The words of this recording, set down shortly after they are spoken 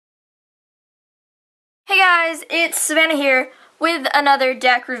Hey guys, it's Savannah here with another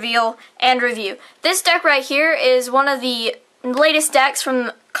deck reveal and review. This deck right here is one of the latest decks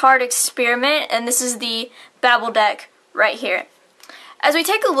from Card Experiment, and this is the Babel deck right here. As we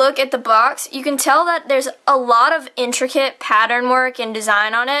take a look at the box, you can tell that there's a lot of intricate pattern work and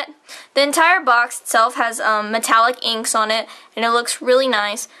design on it. The entire box itself has metallic inks on it, and it looks really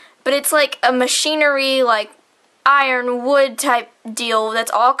nice, but it's like a machinery, like iron wood type deal that's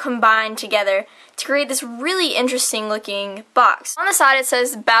all combined together to create this really interesting looking box. On the side it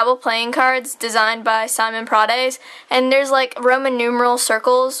says Babel playing cards designed by Simon Prades, and there's like Roman numeral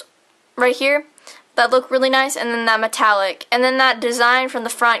circles right here that look really nice, and then that metallic, and then that design from the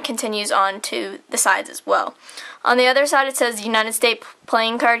front continues on to the sides as well. On the other side it says United States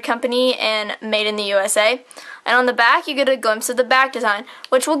Playing Card Company and Made in the USA, and on the back you get a glimpse of the back design,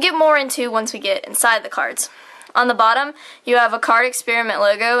 which we'll get more into once we get inside the cards. On the bottom, you have a Card Experiment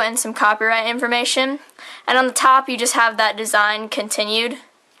logo and some copyright information. And on the top, you just have that design continued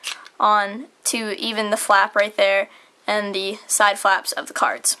on to even the flap right there and the side flaps of the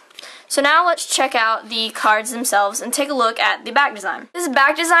cards. So now let's check out the cards themselves and take a look at the back design. This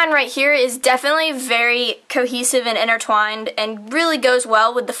back design right here is definitely very cohesive and intertwined and really goes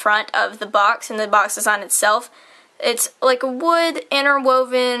well with the front of the box and the box design itself. It's like a wood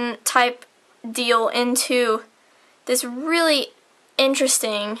interwoven type deal into this really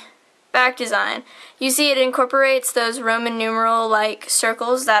interesting back design. You see it incorporates those Roman numeral like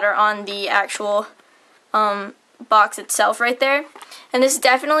circles that are on the actual box itself right there. And this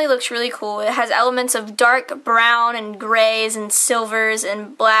definitely looks really cool. It has elements of dark brown and grays and silvers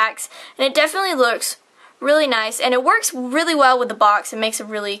and blacks, and it definitely looks really nice, and it works really well with the box and makes a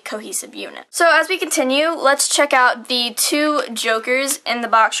really cohesive unit. So as we continue, let's check out the two jokers in the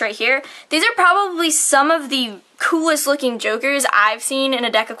box right here. These are probably some of the coolest looking jokers I've seen in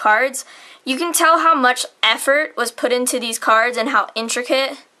a deck of cards. You can tell how much effort was put into these cards and how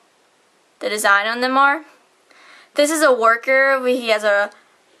intricate the design on them are. This is a worker. He has a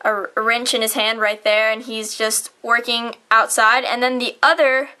wrench in his hand right there, and he's just working outside. And then the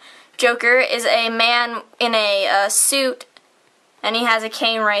other Joker is a man in a suit, and he has a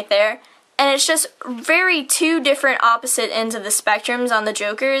cane right there. And it's just very two different opposite ends of the spectrums on the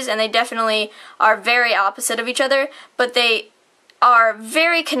Jokers, and they definitely are very opposite of each other, but they are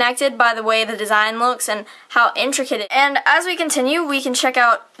very connected by the way the design looks and how intricate it is. And as we continue, we can check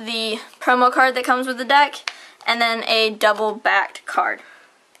out the promo card that comes with the deck, and then a double-backed card.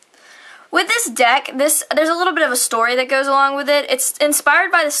 With this deck, there's a little bit of a story that goes along with it. It's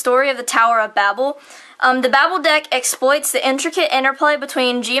inspired by the story of the Tower of Babel. The Babel deck exploits the intricate interplay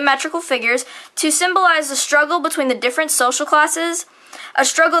between geometrical figures to symbolize the struggle between the different social classes, a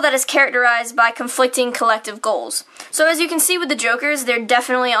struggle that is characterized by conflicting collective goals. So as you can see with the Jokers, they're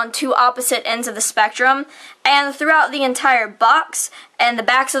definitely on two opposite ends of the spectrum, and throughout the entire box and the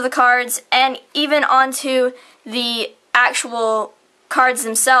backs of the cards and even onto the actual cards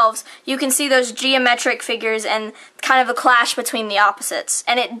themselves, you can see those geometric figures and kind of a clash between the opposites,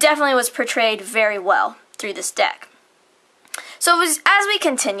 and it definitely was portrayed very well through this deck. So as we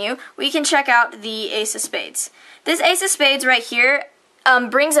continue, we can check out the Ace of Spades. This Ace of Spades right here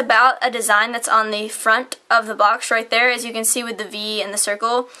brings about a design that's on the front of the box right there, as you can see with the V and the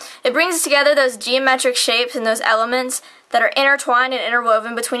circle. It brings together those geometric shapes and those elements that are intertwined and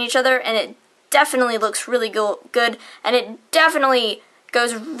interwoven between each other, and it definitely looks really good, and it definitely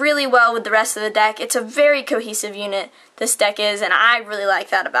goes really well with the rest of the deck. It's a very cohesive unit, this deck is, and I really like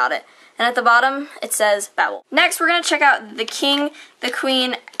that about it. And at the bottom, it says Babel. Next, we're going to check out the King, the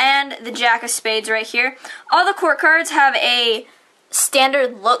Queen, and the Jack of Spades right here. All the court cards have a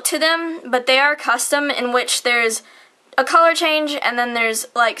standard look to them, but they are custom, in which there's a color change, and then there's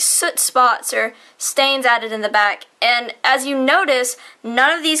like soot spots or stains added in the back. And as you notice, none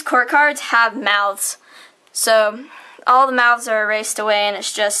of these court cards have mouths. So all the mouths are erased away, and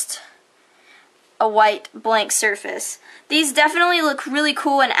it's just a white blank surface. These definitely look really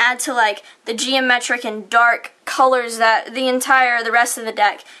cool and add to like the geometric and dark colors that the rest of the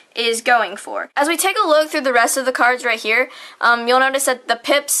deck is going for. As we take a look through the rest of the cards right here, you'll notice that the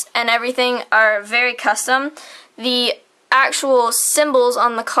pips and everything are very custom. The actual symbols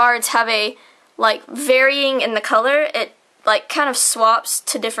on the cards have a like varying in the color. It like kind of swaps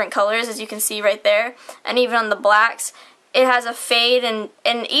to different colors, as you can see right there, and even on the blacks it has a fade, and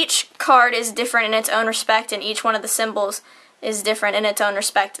each card is different in its own respect, and each one of the symbols is different in its own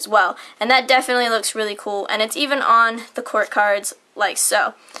respect as well, and that definitely looks really cool, and it's even on the court cards like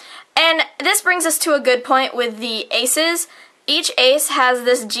so. And this brings us to a good point with the aces. Each ace has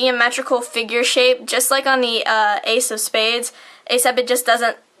this geometrical figure shape, just like on the Ace of Spades, except it just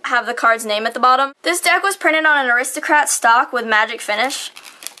doesn't have the card's name at the bottom. This deck was printed on an Aristocrat stock with magic finish.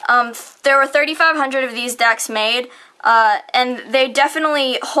 There were 3,500 of these decks made, and they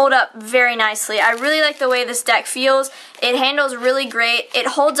definitely hold up very nicely. I really like the way this deck feels. It handles really great. It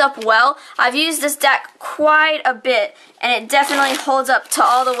holds up well. I've used this deck quite a bit, and it definitely holds up to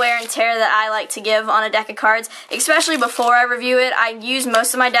all the wear and tear that I like to give on a deck of cards, especially before I review it. I use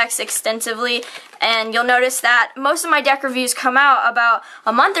most of my decks extensively, and you'll notice that most of my deck reviews come out about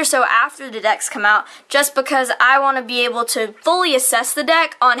a month or so after the decks come out, just because I want to be able to fully assess the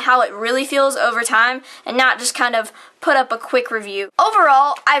deck on how it really feels over time, and not just kind of put up a quick review.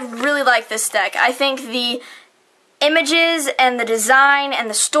 Overall, I really like this deck. I think the images and the design and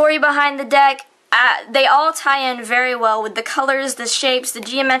the story behind the deck, they all tie in very well with the colors, the shapes, the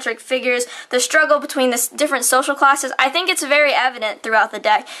geometric figures, the struggle between the different social classes. I think it's very evident throughout the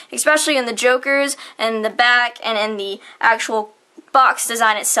deck, especially in the jokers and the back and in the actual box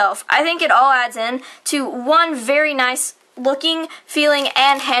design itself. I think it all adds in to one very nice looking, feeling,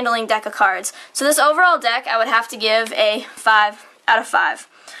 and handling deck of cards. So this overall deck, I would have to give a 5 out of 5.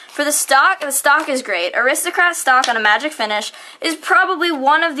 For the stock is great. Aristocrat stock on a magic finish is probably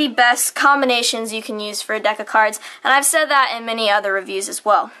one of the best combinations you can use for a deck of cards, and I've said that in many other reviews as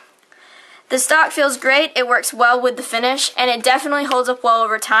well. The stock feels great, it works well with the finish, and it definitely holds up well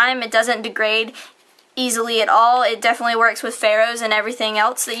over time. It doesn't degrade easily at all. It definitely works with pharaohs and everything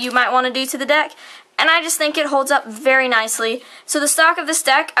else that you might want to do to the deck, and I just think it holds up very nicely. So the stock of this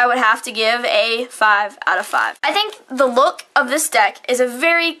deck, I would have to give a 5 out of 5. I think the look of this deck is a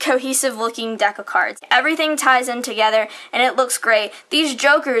very cohesive looking deck of cards. Everything ties in together and it looks great. These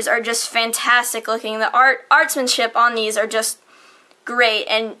jokers are just fantastic looking. The artsmanship on these are just great,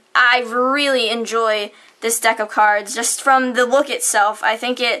 and I really enjoy this deck of cards just from the look itself. I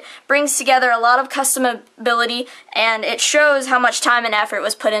think it brings together a lot of customability, and it shows how much time and effort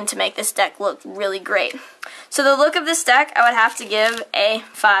was put in to make this deck look really great. So the look of this deck, I would have to give a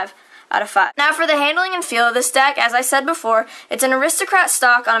 5 out of 5. Now for the handling and feel of this deck, as I said before, it's an Aristocrat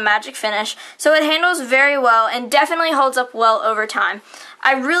stock on a magic finish, so it handles very well and definitely holds up well over time.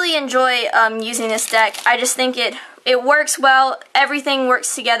 I really enjoy using this deck. I just think it works well. Everything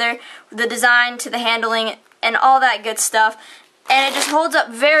works together, the design to the handling and all that good stuff, and it just holds up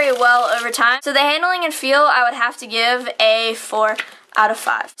very well over time. So the handling and feel, I would have to give a 4 out of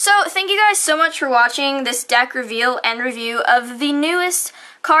 5. So thank you guys so much for watching this deck reveal and review of the newest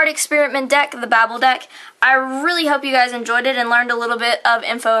card experiment deck, the Babel deck. I really hope you guys enjoyed it and learned a little bit of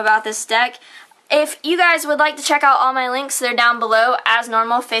info about this deck. If you guys would like to check out all my links, they're down below as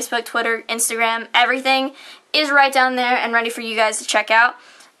normal. Facebook, Twitter, Instagram, everything is right down there and ready for you guys to check out.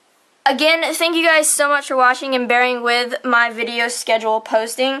 Again, thank you guys so much for watching and bearing with my video schedule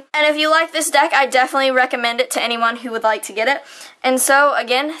posting. And if you like this deck, I definitely recommend it to anyone who would like to get it. And so,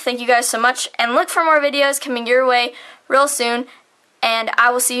 again, thank you guys so much, and look for more videos coming your way real soon, and I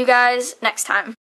will see you guys next time.